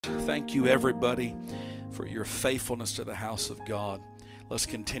Thank you, everybody, for your faithfulness to the house of God. Let's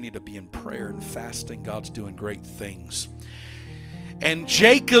continue to be in prayer and fasting. God's doing great things. And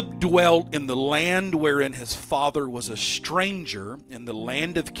Jacob dwelt in the land wherein his father was a stranger, in the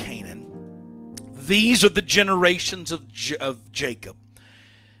land of Canaan. These are the generations of Jacob.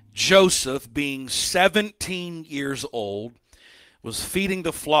 Joseph, being 17 years old, was feeding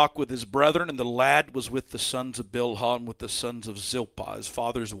the flock with his brethren, and the lad was with the sons of Bilhah and with the sons of Zilpah, his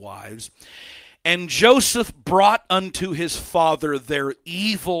father's wives. And Joseph brought unto his father their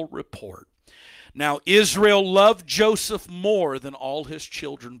evil report. Now Israel loved Joseph more than all his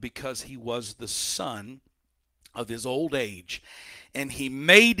children, because he was the son of his old age, and he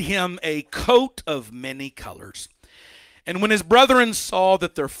made him a coat of many colors. And when his brethren saw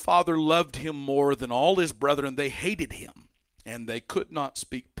that their father loved him more than all his brethren, they hated him, and they could not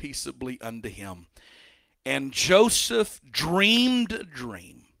speak peaceably unto him. And Joseph dreamed a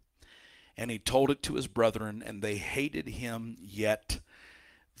dream, and he told it to his brethren, and they hated him yet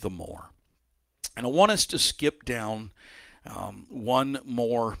the more. And I want us to skip down one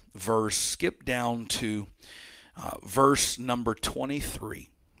more verse. Skip down to verse number 23.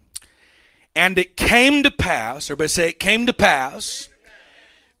 And it came to pass, everybody say, it came to pass,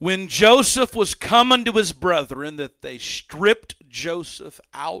 when Joseph was come unto his brethren, that they stripped Joseph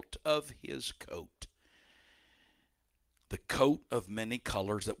out of his coat, the coat of many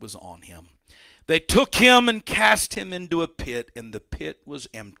colors that was on him. They took him and cast him into a pit, and the pit was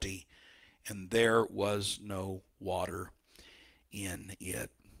empty, and there was no water in it.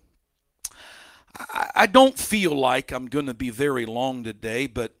 I don't feel like I'm going to be very long today,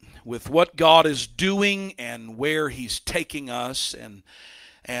 but with what God is doing and where he's taking us, and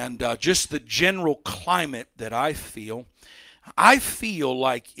just the general climate that I feel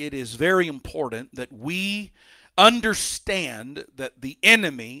like it is very important that we understand that the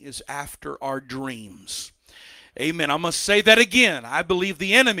enemy is after our dreams. Amen. I must say that again. I believe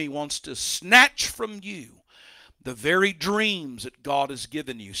the enemy wants to snatch from you the very dreams that God has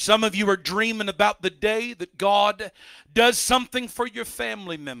given you. Some of you are dreaming about the day that God does something for your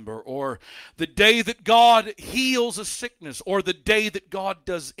family member, or the day that God heals a sickness, or the day that God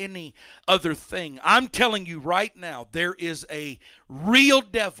does any other thing. I'm telling you right now, there is a real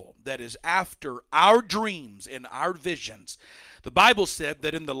devil that is after our dreams and our visions. The Bible said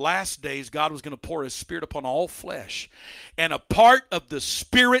that in the last days, God was going to pour his Spirit upon all flesh. And a part of the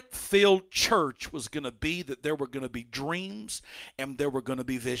Spirit-filled church was going to be that there were going to be dreams and there were going to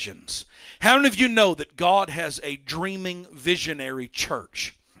be visions. How many of you know that God has a dreaming, visionary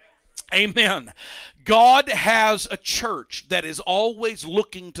church? Amen. God has a church that is always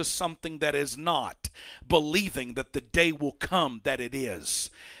looking to something that is not, believing that the day will come that it is.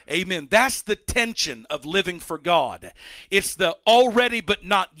 Amen. That's the tension of living for God. It's the already but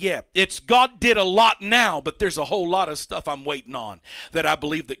not yet. It's God did a lot now, but there's a whole lot of stuff I'm waiting on that I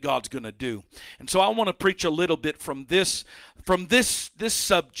believe that God's going to do. And so I want to preach a little bit from this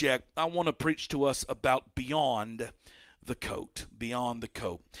subject. I want to preach to us about beyond the coat, beyond the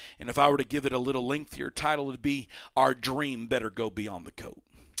coat. And if I were to give it a little lengthier title, it would be Our Dream Better Go Beyond the Coat.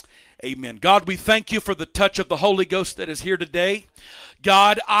 Amen. God, we thank you for the touch of the Holy Ghost that is here today.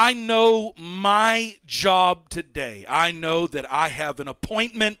 God, I know my job today. I know that I have an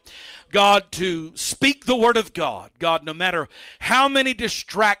appointment, God, to speak the word of God. God, no matter how many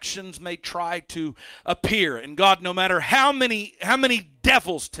distractions may try to appear, and God, no matter how many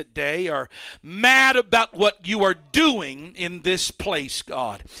devils today are mad about what you are doing in this place,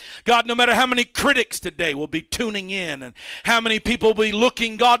 God. God, no matter how many critics today will be tuning in, and how many people will be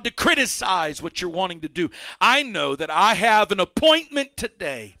looking, God, to criticize what you're wanting to do, I know that I have an appointment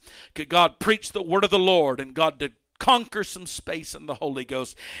today. Could God preach the word of the Lord, and God to conquer some space in the Holy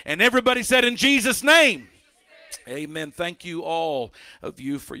Ghost. And everybody said, in Jesus' name. Amen. Thank you, all of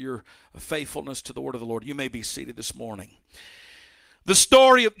you, for your faithfulness to the word of the Lord. You may be seated this morning. The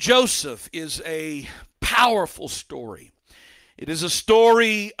story of Joseph is a powerful story. It is a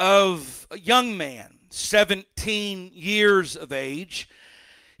story of a young man, 17 years of age.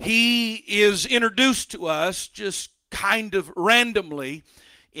 He is introduced to us just kind of randomly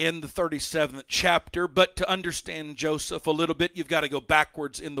in the 37th chapter, but to understand Joseph a little bit, you've got to go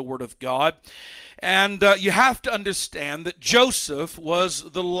backwards in the Word of God. And you have to understand that Joseph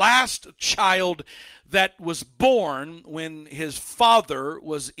was the last child that was born when his father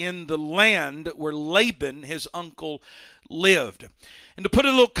was in the land where Laban, his uncle, lived. And to put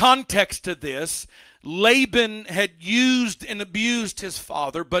a little context to this, Laban had used and abused his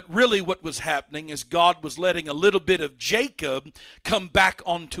father, but really what was happening is God was letting a little bit of Jacob come back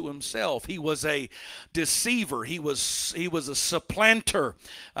onto himself. He was a deceiver. He was a supplanter.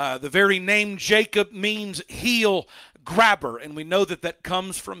 The very name Jacob means heel grabber, and we know that that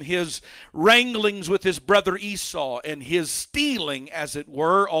comes from his wranglings with his brother Esau and his stealing, as it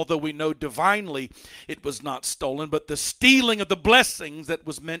were, although we know divinely it was not stolen, but the stealing of the blessings that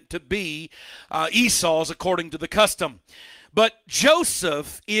was meant to be Esau's according to the custom. But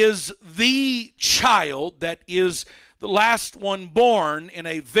Joseph is the child that is the last one born in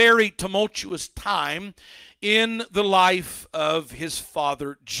a very tumultuous time in the life of his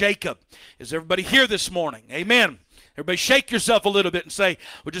father Jacob. Is everybody here this morning? Amen. Everybody shake yourself a little bit and say,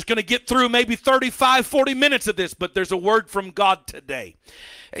 we're just going to get through maybe 35, 40 minutes of this, but there's a word from God today.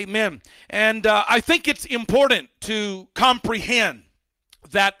 Amen. And I think it's important to comprehend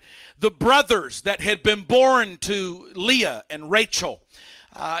that the brothers that had been born to Leah and Rachel,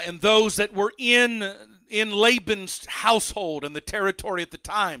 and those that were in Laban's household and the territory at the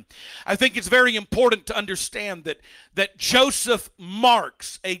time, I think it's very important to understand that Joseph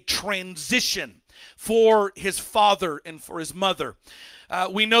marks a transition for his father and for his mother.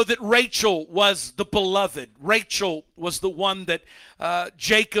 We know that Rachel was the beloved. Rachel was the one that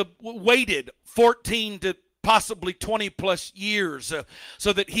Jacob waited 14 to possibly 20 plus years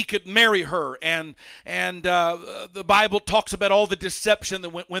so that he could marry her. And the Bible talks about all the deception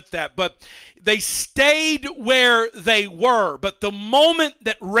that went with that. But they stayed where they were. But the moment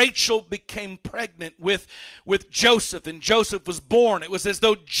that Rachel became pregnant with Joseph, and Joseph was born, it was as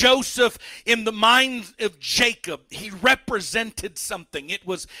though Joseph, in the mind of Jacob, he represented something. It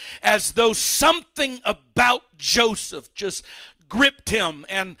was as though something about Joseph just gripped him,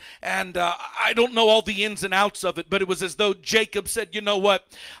 and I don't know all the ins and outs of it, but it was as though Jacob said, you know what,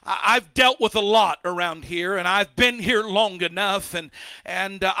 I've dealt with a lot around here, and I've been here long enough, and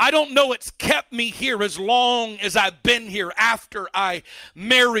I don't know it's kept me here as long as I've been here after I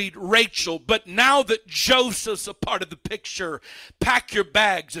married Rachel, but now that Joseph's a part of the picture, pack your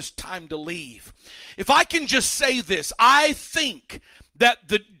bags, it's time to leave. If I can just say this, I think that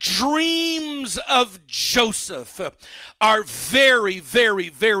the dreams of Joseph are very, very,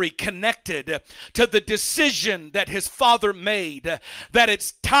 very connected to the decision that his father made, that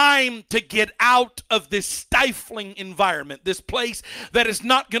it's time to get out of this stifling environment, this place that is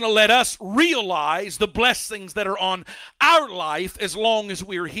not going to let us realize the blessings that are on our life as long as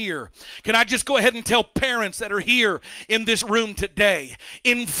we're here. Can I just go ahead and tell parents that are here in this room today,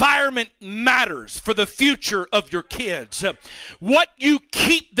 environment matters for the future of your kids. What you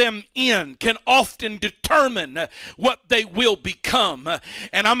keep them in can often determine what they will become.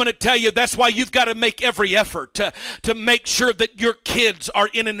 And I'm going to tell you, that's why you've got to make every effort to make sure that your kids are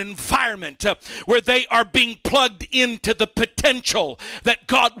in an environment where they are being plugged into the potential that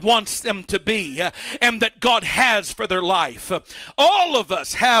God wants them to be and that God has for their life. All of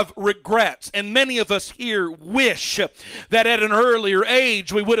us have regrets, and many of us here wish that at an earlier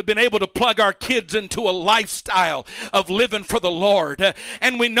age we would have been able to plug our kids into a lifestyle of living for the Lord.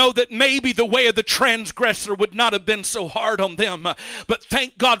 And we know that maybe the way of the transgressor would not have been so hard on them, but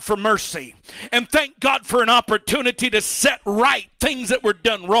thank God for mercy, and thank God for an opportunity to set right things that were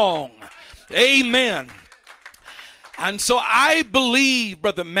done wrong. Amen. And so I believe,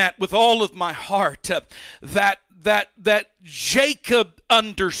 Brother Matt, with all of my heart, that Jacob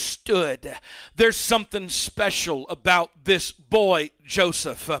understood there's something special about this boy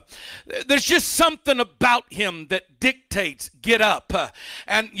Joseph. There's just something about him that dictates, get up,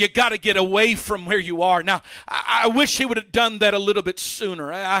 and you got to get away from where you are. Now, I wish he would have done that a little bit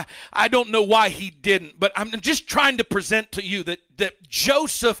sooner. I don't know why he didn't, but I'm just trying to present to you that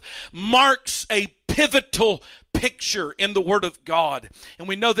Joseph marks a pivotal picture in the Word of God. And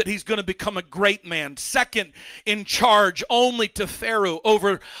we know that he's going to become a great man, second in charge only to Pharaoh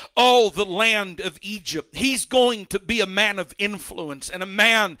over all the land of Egypt. He's going to be a man of influence and a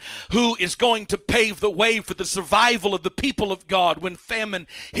man who is going to pave the way for the survival of the people of God when famine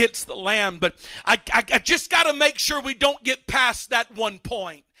hits the land. But I just got to make sure we don't get past that one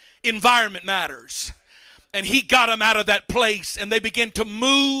point. Environment matters. And he got them out of that place, and they began to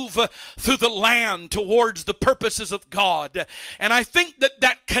move through the land towards the purposes of God. And I think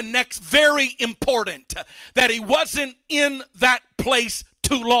that connects, very important, that he wasn't in that place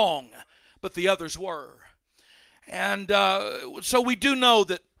too long, but the others were. And so we do know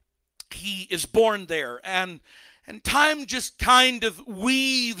that he is born there, and time just kind of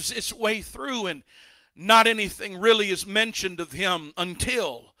weaves its way through, and not anything really is mentioned of him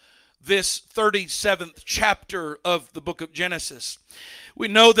until this 37th chapter of the book of Genesis. We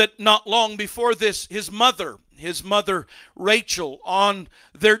know that not long before this, his mother Rachel, on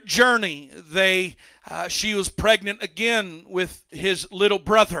their journey, she was pregnant again with his little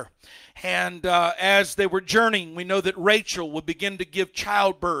brother. And as they were journeying, we know that Rachel would begin to give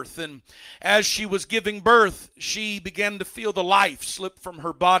childbirth. And as she was giving birth, she began to feel the life slip from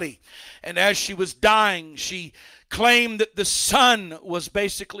her body. And as she was dying, she claimed that the son was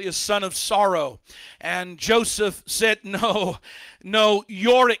basically a son of sorrow. And Joseph said, no,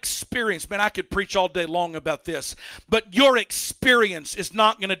 your experience, man, I could preach all day long about this, but your experience is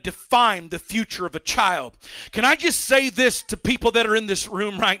not going to define the future of a child. Can I just say this to people that are in this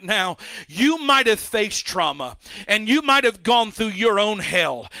room right now? You might have faced trauma, and you might have gone through your own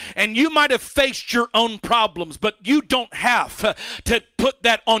hell, and you might have faced your own problems, but you don't have to put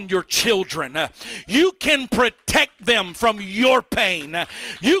that on your children. You can protect them from your pain.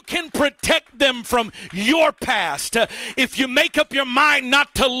 You can protect them from your past. If you make up your mind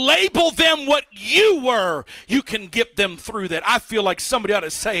not to label them what you were, you can get them through that. I feel like somebody ought to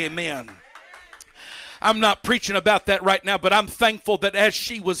say amen. I'm not preaching about that right now, but I'm thankful that as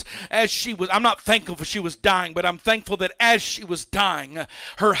she was, I'm not thankful for she was dying, but I'm thankful that as she was dying,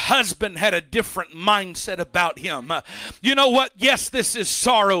 her husband had a different mindset about him. You know what? Yes, this is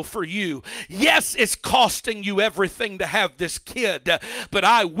sorrow for you. Yes, it's costing you everything to have this kid, but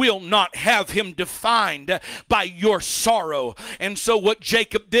I will not have him defined by your sorrow. And so what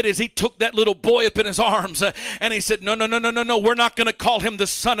Jacob did is he took that little boy up in his arms and he said, no, we're not going to call him the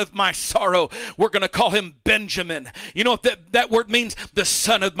son of my sorrow. We're going to call him Benjamin. You know what that word means? The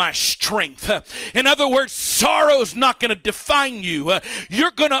son of my strength. In other words, sorrow's not going to define you.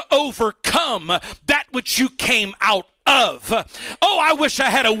 You're going to overcome that which you came out of. Oh, I wish I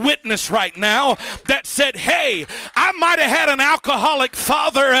had a witness right now that said, hey, I might have had an alcoholic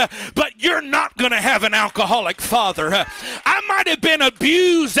father, but you're not going to have an alcoholic father. I might have been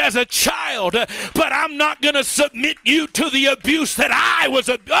abused as a child, but I'm not going to submit you to the abuse that I was.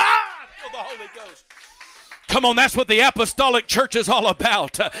 I feel the Holy Ghost. Come on, that's what the apostolic church is all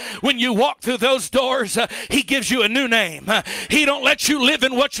about. When you walk through those doors, he gives you a new name. He don't let you live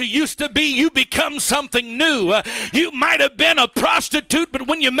in what you used to be. You become something new. You might have been a prostitute, but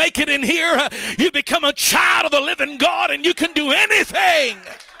when you make it in here, you become a child of the living God, and you can do anything.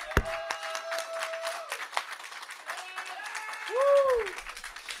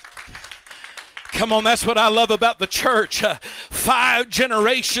 Come on, that's what I love about the church. 5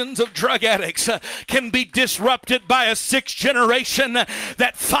 generations of drug addicts can be disrupted by a 6th generation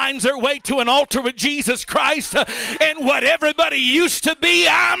that finds their way to an altar with Jesus Christ. And what everybody used to be,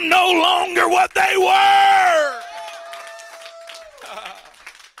 I'm no longer what they were.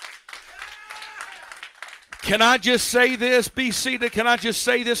 Can I just say this? Be seated. Can I just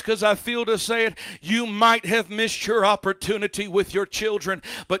say this because I feel to say it? You might have missed your opportunity with your children,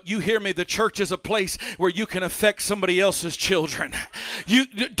 but you hear me, the church is a place where you can affect somebody else's children. You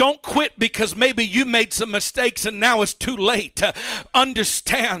don't quit because maybe you made some mistakes and now it's too late.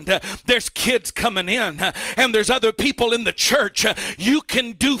 Understand, there's kids coming in and there's other people in the church. You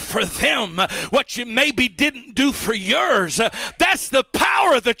can do for them what you maybe didn't do for yours. That's the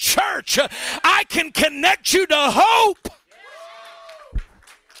power of the church. I can connect you to hope.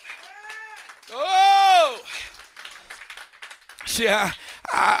 Oh, see,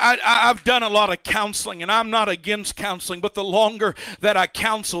 I've done a lot of counseling, and I'm not against counseling, but the longer that I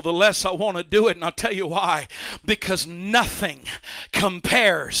counsel, the less I want to do it, and I'll tell you why. Because nothing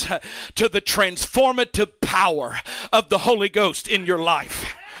compares to the transformative power of the Holy Ghost in your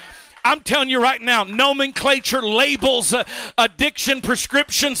life. I'm telling you right now, nomenclature, labels, addiction,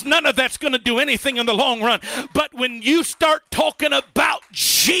 prescriptions, none of that's going to do anything in the long run. But when you start talking about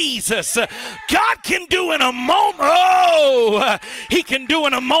Jesus, God can do in a moment. Oh, he can do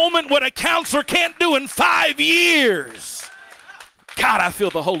in a moment what a counselor can't do in 5 years. God, I feel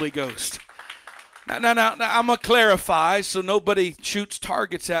the Holy Ghost. Now, I'm going to clarify so nobody shoots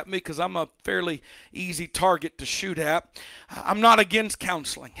targets at me because I'm a fairly easy target to shoot at. I'm not against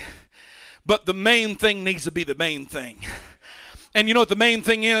counseling. But the main thing needs to be the main thing. And you know what the main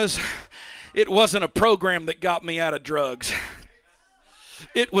thing is? It wasn't a program that got me out of drugs.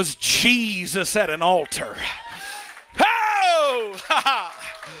 It was Jesus at an altar. Oh!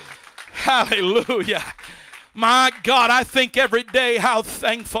 Hallelujah. My God, I think every day how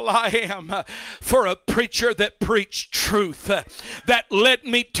thankful I am for a preacher that preached truth, that led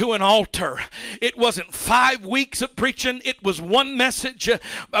me to an altar. It wasn't 5 weeks of preaching. It was one message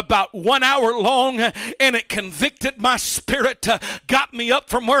about 1 hour long, and it convicted my spirit, got me up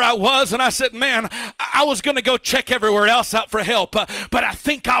from where I was, and I said, man, I was going to go check everywhere else out for help, but I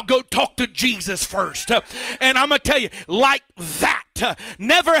think I'll go talk to Jesus first. And I'm going to tell you, like that,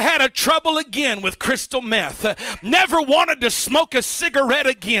 never had a trouble again with crystal meth. Never wanted to smoke a cigarette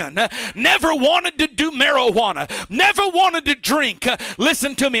again. Never wanted to do marijuana. Never wanted to drink.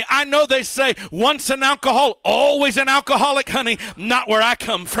 Listen to me. I know they say once an alcoholic, always an alcoholic, honey. Not where I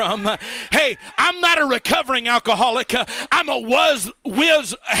come from. Hey, I'm not a recovering alcoholic. I'm a was,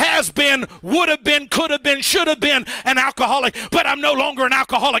 has been, would have been, could have been, should have been an alcoholic, but I'm no longer an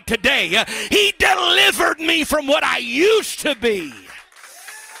alcoholic today. He delivered me from what I used to be.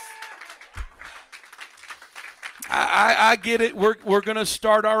 I get it. We're going to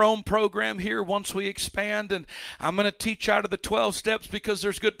start our own program here once we expand, and I'm going to teach out of the 12 steps because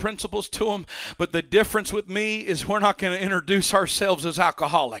there's good principles to them. But the difference with me is we're not going to introduce ourselves as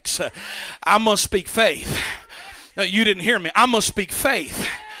alcoholics. I'm going to speak faith. You didn't hear me. I'm going to speak faith.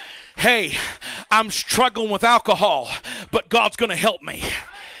 Hey, I'm struggling with alcohol, but God's going to help me.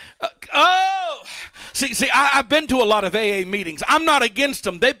 See, I've been to a lot of AA meetings. I'm not against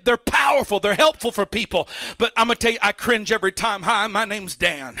them. They're powerful. They're helpful for people. But I'm going to tell you, I cringe every time. Hi, my name's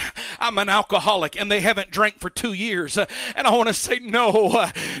Dan. I'm an alcoholic, and they haven't drank for 2 years. And I want to say, no.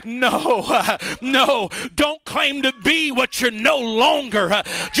 Don't claim to be what you're no longer.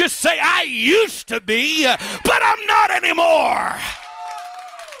 Just say, I used to be, but I'm not anymore.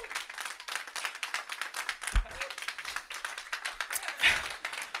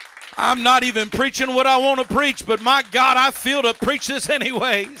 I'm not even preaching what I want to preach, but my God, I feel to preach this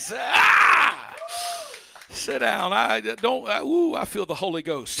anyways. Sit down. I feel the Holy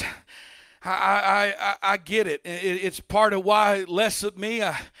Ghost. I get it. It's part of why less of me.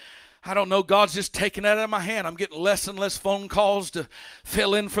 I don't know. God's just taking that out of my hand. I'm getting less and less phone calls to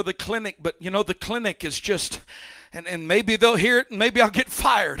fill in for the clinic, but you know, the clinic is just. And maybe they'll hear it, and maybe I'll get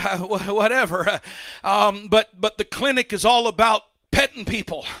fired, whatever. But the clinic is all about petting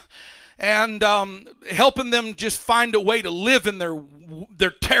people and helping them just find a way to live in their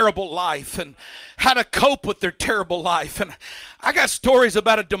terrible life and how to cope with their terrible life. And I got stories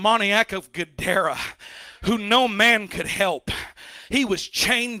about a demoniac of Gadara who no man could help. He was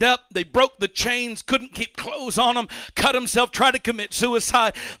chained up. They broke the chains, couldn't keep clothes on him, cut himself, tried to commit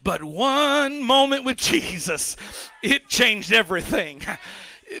suicide. But one moment with Jesus, it changed everything.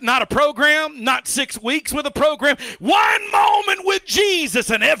 Not a program, not 6 weeks with a program. One moment with Jesus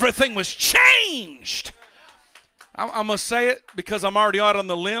and everything was changed. I'm going to say it because I'm already out on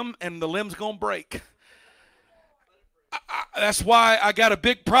the limb and the limb's going to break. That's why I got a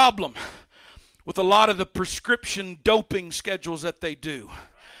big problem with a lot of the prescription doping schedules that they do.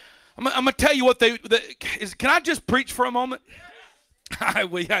 I'm going to tell you what can I just preach for a moment?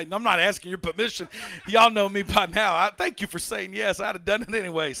 I'm not asking your permission. Y'all know me by now. I thank you for saying yes. I'd have done it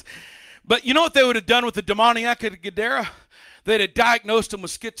anyways. But you know what they would have done with the demoniac at Gadara? They'd have diagnosed him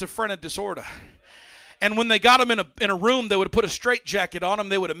with schizophrenic disorder. And when they got him in a room, they would have put a straitjacket on him.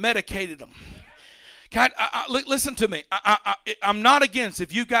 They would have medicated him. Listen to me. I'm not against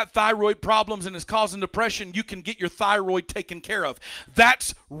if you've got thyroid problems and it's causing depression, you can get your thyroid taken care of.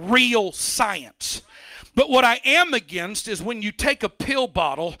 That's real science. But what I am against is when you take a pill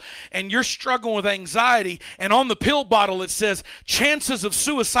bottle and you're struggling with anxiety, and on the pill bottle it says chances of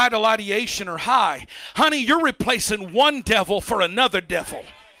suicidal ideation are high. Honey, you're replacing one devil for another devil.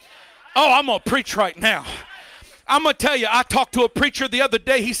 Oh, I'm going to preach right now. I'm going to tell you, I talked to a preacher the other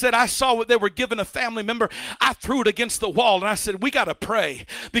day. He said, I saw what they were giving a family member. I threw it against the wall, and I said, we got to pray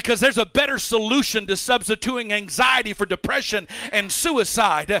because there's a better solution to substituting anxiety for depression and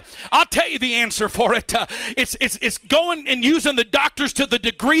suicide. I'll tell you the answer for it. It's going and using the doctors to the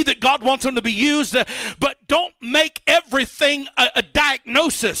degree that God wants them to be used, but don't make everything a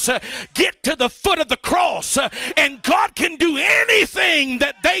diagnosis. Get to the foot of the cross, and God can do anything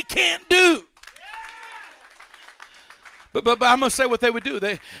that they can't do. But I'm going to say what they would do.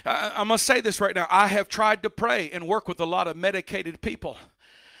 I'm going to say this right now. I have tried to pray and work with a lot of medicated people.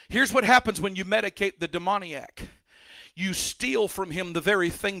 Here's what happens when you medicate the demoniac. You steal from him the very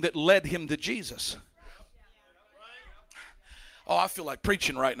thing that led him to Jesus. Oh, I feel like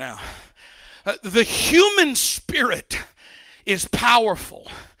preaching right now. The human spirit is powerful.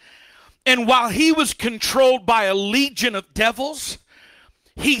 And while he was controlled by a legion of devils,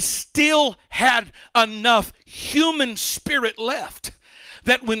 he still had enough human spirit left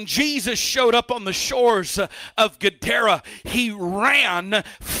that when Jesus showed up on the shores of Gadara, he ran,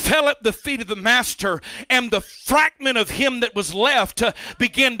 fell at the feet of the master, and the fragment of him that was left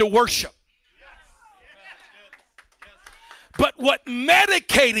began to worship. But what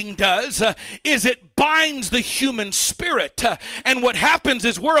medicating does is it binds the human spirit. And what happens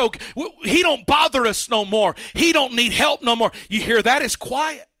is he don't bother us no more. He don't need help no more. You hear that? It's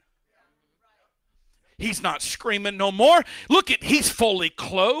quiet. He's not screaming no more. Look at, he's fully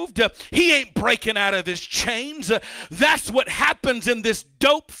clothed. He ain't breaking out of his chains. That's what happens in this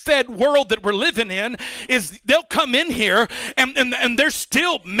dope-fed world that we're living in, is they'll come in here and they're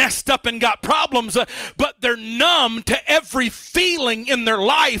still messed up and got problems, but they're numb to every feeling in their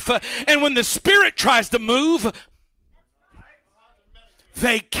life. And when the Spirit tries to move,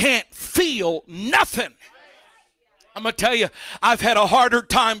 they can't feel nothing. I'm going to tell you, I've had a harder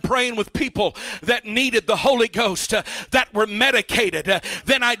time praying with people that needed the Holy Ghost, that were medicated,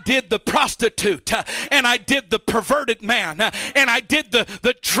 than I did the prostitute, and I did the perverted man, and I did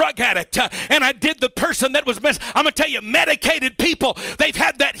the drug addict, and I did the person that was messed. I'm going to tell you, medicated people, they've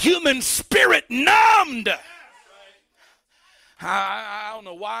had that human spirit numbed. I don't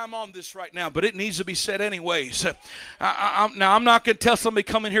know why I'm on this right now, but it needs to be said anyways. Now, I'm not going to tell somebody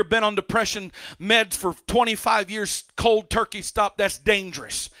coming here been on depression meds for 25 years, cold turkey stop. That's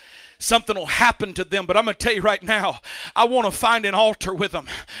dangerous. Something will happen to them. But I'm going to tell you right now, I want to find an altar with them,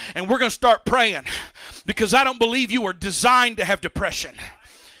 and we're going to start praying, because I don't believe you are designed to have depression.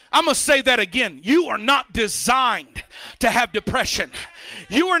 I'm going to say that again. You are not designed to have depression.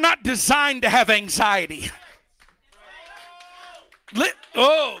 You are not designed to have anxiety.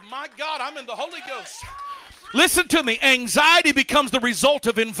 Oh, my God, I'm in the Holy Ghost. Listen to me. Anxiety becomes the result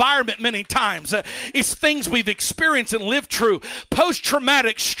of environment many times. It's things we've experienced and lived through.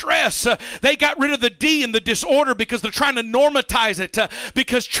 Post-traumatic stress. They got rid of the D in the disorder because they're trying to normatize it,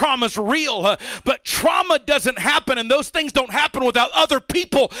 because trauma's real. But trauma doesn't happen, and those things don't happen without other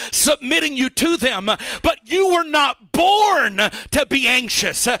people submitting you to them. But you were not born to be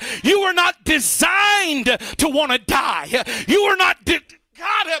anxious. You were not designed to want to die. You were not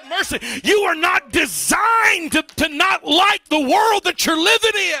God have mercy. You are not designed to not like the world that you're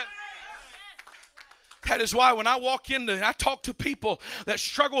living in. That is why when I walk in and I talk to people that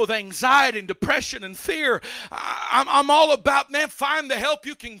struggle with anxiety and depression and fear, I'm all about, man, find the help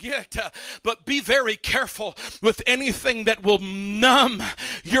you can get. But be very careful with anything that will numb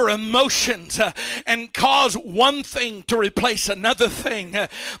your emotions and cause one thing to replace another thing.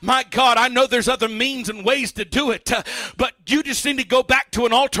 My God, I know there's other means and ways to do it, but you just need to go back to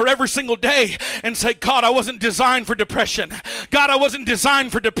an altar every single day and say, God, I wasn't designed for depression. God, I wasn't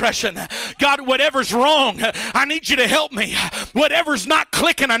designed for depression. God, whatever's wrong, I need you to help me. Whatever's not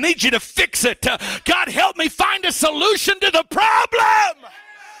clicking, I need you to fix it. God, help me find a solution to the problem.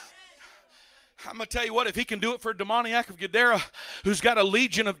 I'm going to tell you what, if he can do it for a demoniac of Gadara who's got a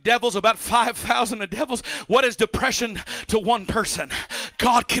legion of devils, about 5,000 of devils, what is depression to one person?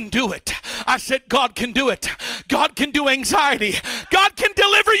 God can do it. I said God can do it. God can do anxiety. God can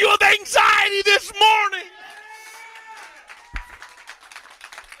deliver you of anxiety this morning.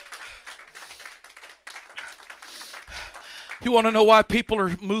 You want to know why people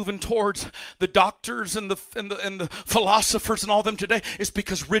are moving towards the doctors and the philosophers and all them today? It's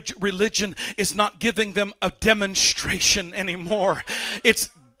because religion is not giving them a demonstration anymore.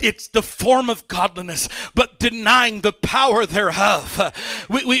 It's the form of godliness, but denying the power thereof.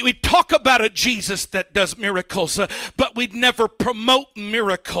 We talk about a Jesus that does miracles, but we never promote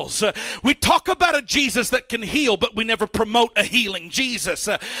miracles. We talk about a Jesus that can heal, but we never promote a healing Jesus.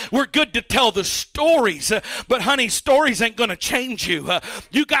 We're good to tell the stories, but honey, stories ain't going to change you.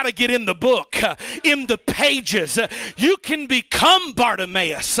 You got to get in the book, in the pages. You can become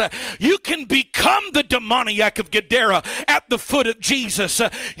Bartimaeus. You can become the demoniac of Gadara at the foot of Jesus.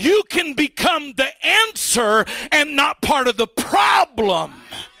 You can become the answer and not part of the problem.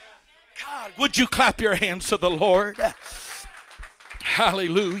 God, would you clap your hands to the Lord?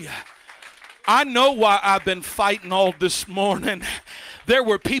 Hallelujah. I know why I've been fighting all this morning. There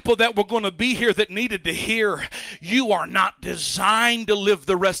were people that were going to be here that needed to hear, you are not designed to live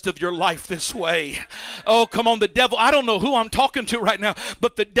the rest of your life this way. Oh, come on, the devil, I don't know who I'm talking to right now,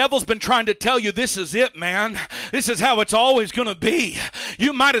 but the devil's been trying to tell you this is it, man. This is how it's always going to be.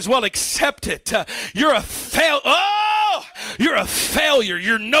 You might as well accept it. You're a you're a failure.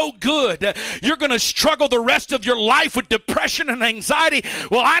 You're no good. You're going to struggle the rest of your life with depression and anxiety.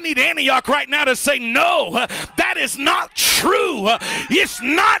 Well, I need Antioch right now to say, no, that is not true. It's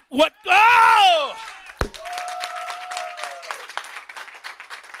not what,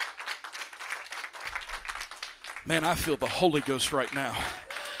 Man, I feel the Holy Ghost right now.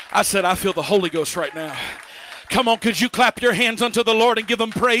 I said I feel the Holy Ghost right now. Come on, could you clap your hands unto the Lord and give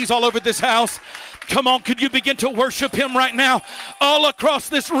him praise all over this house? Come on, could you begin to worship him right now? All across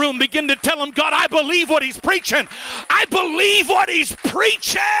this room, begin to tell him, God, I believe what he's preaching. I believe what he's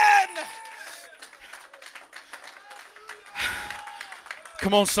preaching.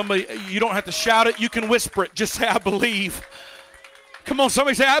 Come on, somebody, you don't have to shout it. You can whisper it. Just say, I believe. Come on,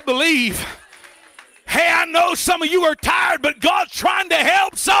 somebody say, I believe. Hey, I know some of you are tired, but God's trying to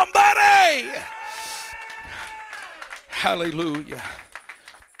help somebody. Hallelujah.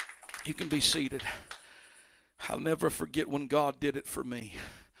 You can be seated. I'll never forget when God did it for me.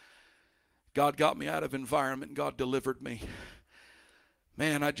 God got me out of environment. God delivered me.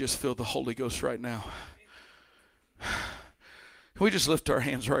 Man, I just feel the Holy Ghost right now. Can we just lift our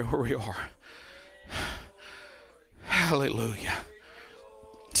hands right where we are? Hallelujah.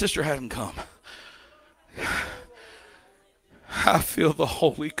 Sister Hadden, come. I feel the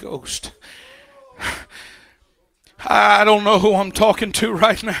Holy Ghost. I don't know who I'm talking to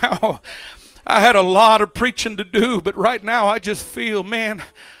right now. I had a lot of preaching to do, but right now I just feel, man,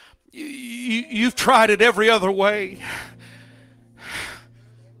 you've tried it every other way.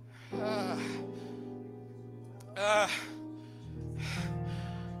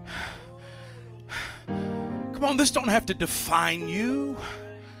 Come on, this don't have to define you.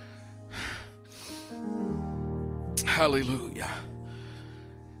 Hallelujah.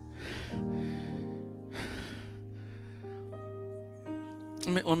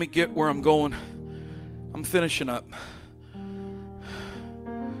 Let me get where I'm going. I'm finishing up.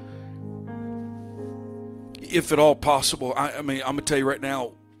 If at all possible, I mean, I'm going to tell you right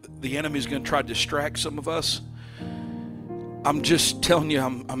now, the enemy's going to try to distract some of us. I'm just telling you,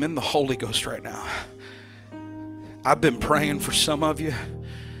 I'm in the Holy Ghost right now. I've been praying for some of you.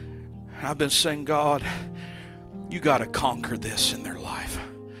 I've been saying, God, you got to conquer this in their life.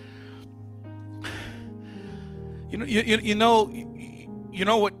 You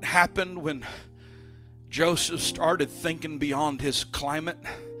know what happened when Joseph started thinking beyond his climate?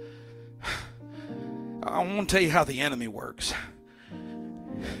 I want to tell you how the enemy works.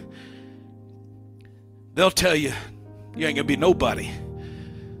 They'll tell you, you ain't going to be nobody.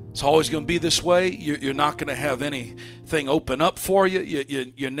 It's always going to be this way. You're not going to have anything open up for you.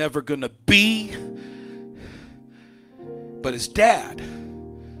 You're never going to be. But his dad,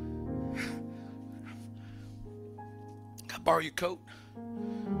 can I borrow your coat?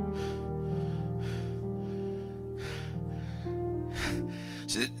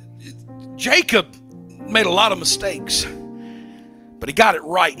 See, Jacob made a lot of mistakes, but he got it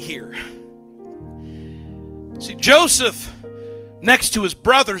right here. See, Joseph, next to his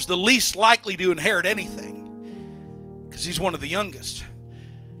brothers, the least likely to inherit anything because he's one of the youngest.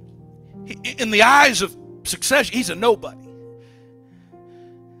 In the eyes of succession, he's a nobody.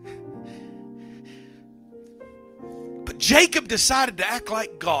 But Jacob decided to act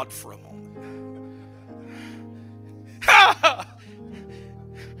like God for a moment.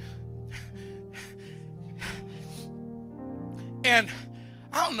 And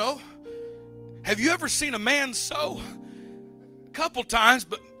I don't know, have you ever seen a man sow? A couple times,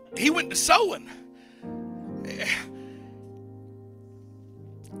 but he went to sowing.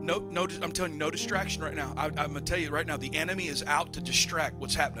 No, I'm telling you, no distraction right now. I'm going to tell you right now, the enemy is out to distract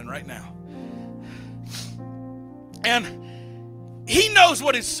what's happening right now. And he knows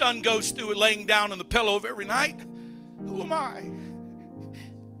what his son goes through laying down on the pillow of every night. Who am I?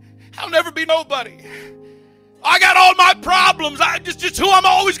 I'll never be nobody. I got all my problems. I just who I'm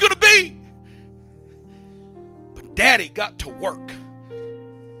always going to be. But Daddy got to work.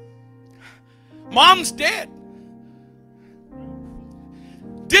 Mom's dead.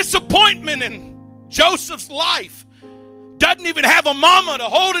 Disappointment in Joseph's life. Doesn't even have a mama to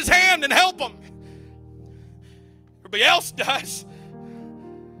hold his hand and help him. Everybody else does.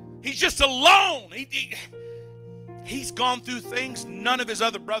 He's just alone. He's gone through things none of his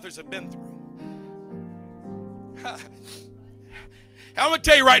other brothers have been through. I'm going to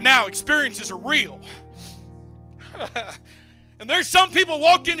tell you right now, experiences are real. And there's some people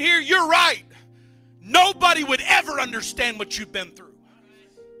walk in here, you're right. Nobody would ever understand what you've been through.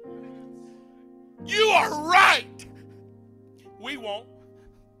 You are right. We won't.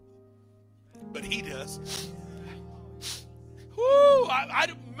 But he does. Woo,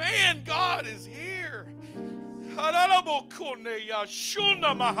 man, God is here.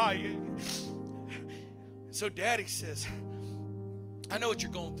 So Daddy says, I know what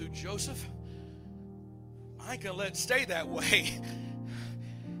you're going through, Joseph. I ain't going to let it stay that way.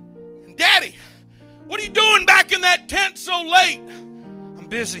 And Daddy, what are you doing back in that tent so late? I'm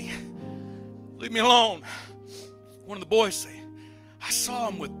busy. Leave me alone. One of the boys say, I saw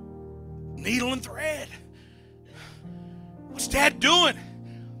him with needle and thread. What's Dad doing?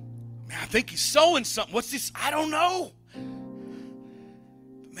 Man, I think he's sewing something. What's this? I don't know.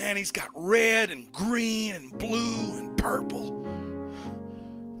 But man, he's got red and green and blue and purple.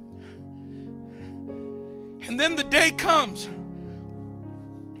 And then the day comes.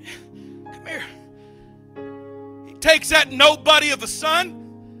 Come here. He takes that nobody of a son,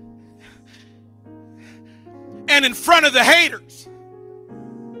 and in front of the haters,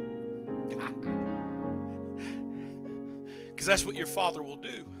 because that's what your father will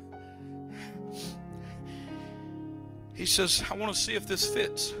do, he says, I want to see if this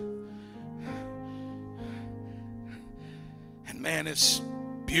fits. And man, it's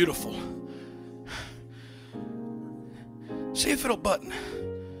beautiful. See if it'll button.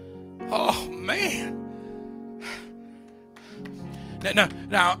 Oh, man.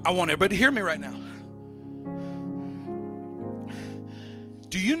 Now, I want everybody to hear me right now.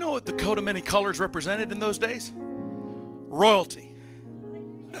 Do you know what the coat of many colors represented in those days? Royalty.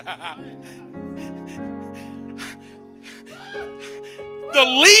 The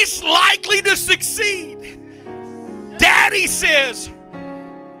least likely to succeed. Daddy says,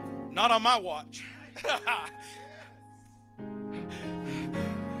 not on my watch.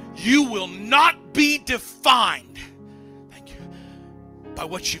 You will not be defined, thank you, by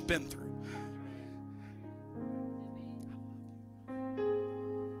what you've been through.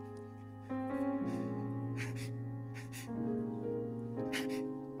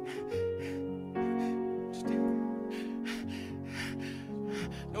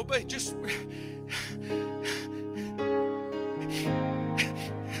 Nobody, just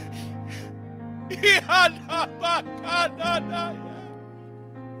yeah,